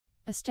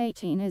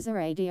Astatine is a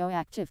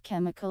radioactive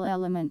chemical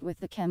element with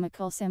the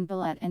chemical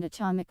symbol At and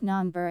atomic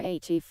number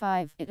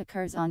 85. It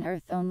occurs on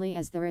Earth only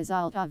as the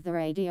result of the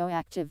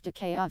radioactive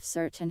decay of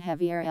certain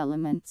heavier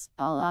elements.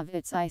 All of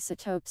its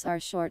isotopes are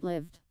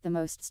short-lived. The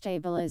most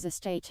stable is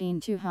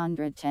Astatine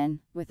 210,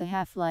 with a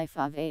half-life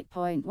of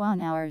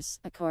 8.1 hours.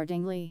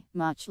 Accordingly,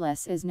 much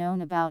less is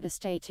known about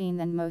Astatine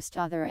than most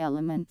other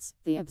elements.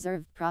 The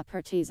observed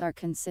properties are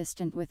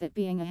consistent with it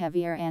being a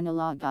heavier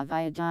analog of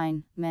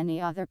iodine.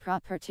 Many other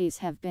properties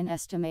have been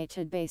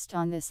estimated based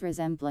on this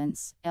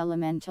resemblance.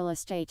 Elemental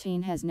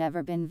Astatine has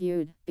never been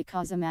viewed,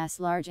 because a mass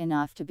large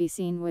enough to be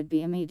seen would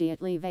be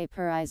immediately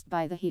vaporized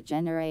by the heat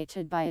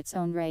generated by its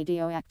own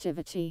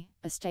radioactivity.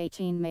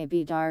 Astatine may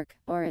be dark,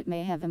 or it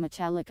may have a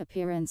metallic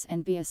appearance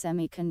and be a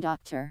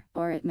semiconductor,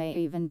 or it may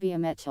even be a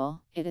metal.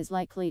 It is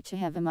likely to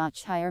have a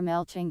much higher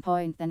melting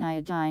point than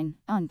iodine,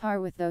 on par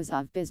with those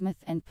of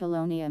bismuth and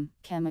polonium.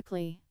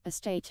 Chemically,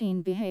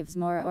 Astatine behaves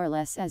more or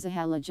less as a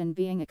halogen,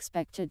 being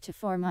expected to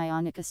form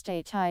ionic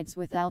astatides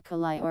with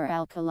alkali or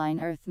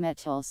alkaline earth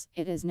metals.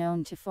 It is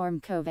known to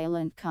form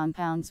covalent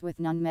compounds with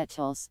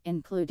nonmetals,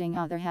 including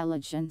other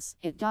halogens.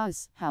 It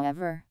does,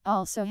 however,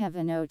 also have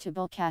a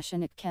notable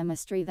cationic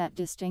chemistry that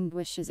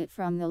distinguishes it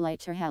from the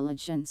lighter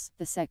halogens.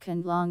 The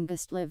second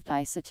longest-lived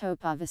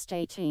isotope of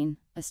Astatine,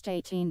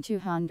 Astatine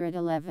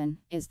 211,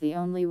 is the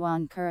only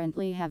one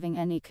currently having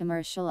any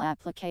commercial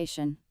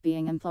application,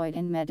 being employed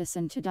in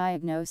medicine to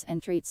diagnose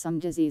and treat some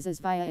diseases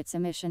via its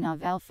emission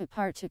of alpha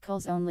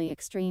particles. Only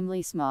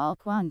extremely small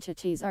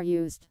quantities are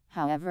used.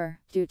 However,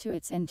 due to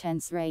its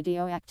intense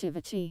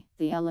radioactivity,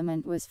 the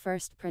element was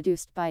first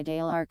produced by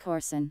Dale R.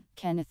 Corson,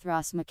 Kenneth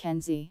Ross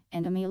MacKenzie,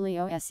 and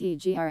Emilio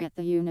Segrè at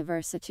the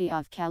University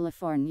of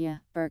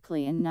California,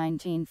 Berkeley in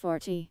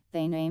 1940.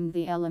 They named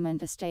the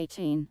element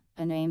Astatine,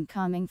 a name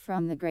coming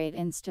from the great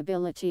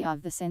instability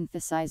of the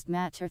synthesized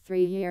matter.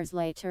 3 years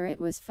later it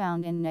was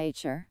found in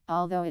nature.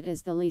 Although it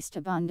is the least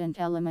abundant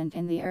element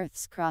in the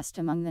Earth's crust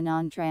among the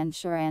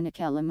non-transuranic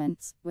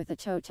elements, with a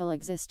total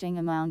existing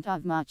amount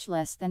of much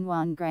less than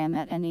 1 gram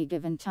at any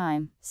given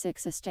time.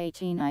 6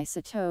 Astatine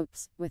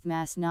isotopes, with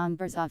mass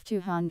numbers of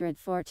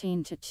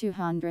 214 to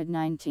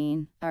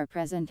 219, are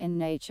present in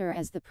nature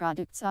as the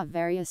products of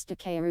various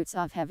decay routes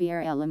of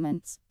heavier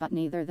elements, but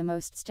neither the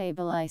most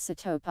stable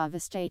isotope of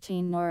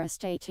Astatine nor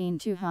Astatine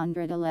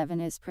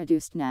 211 is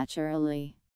produced naturally.